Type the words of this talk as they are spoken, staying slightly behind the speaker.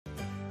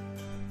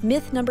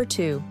Myth number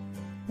 2.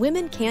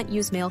 Women can't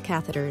use male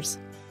catheters.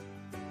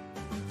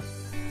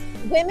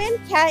 Women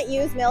can't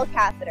use male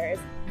catheters.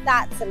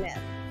 That's a myth.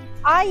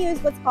 I use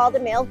what's called a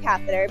male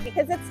catheter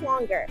because it's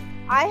longer.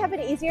 I have an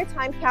easier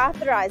time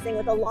catheterizing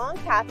with a long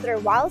catheter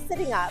while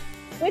sitting up,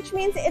 which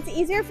means it's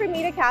easier for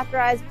me to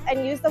catheterize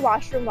and use the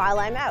washroom while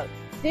I'm out.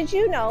 Did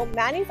you know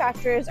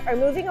manufacturers are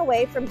moving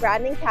away from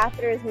branding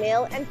catheters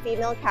male and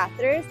female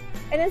catheters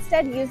and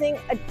instead using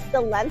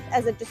the length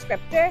as a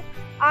descriptor?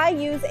 I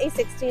use a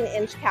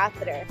 16-inch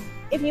catheter.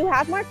 If you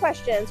have more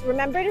questions,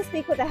 remember to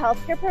speak with a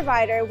healthcare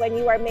provider when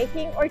you are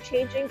making or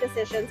changing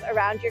decisions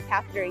around your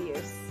catheter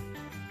use.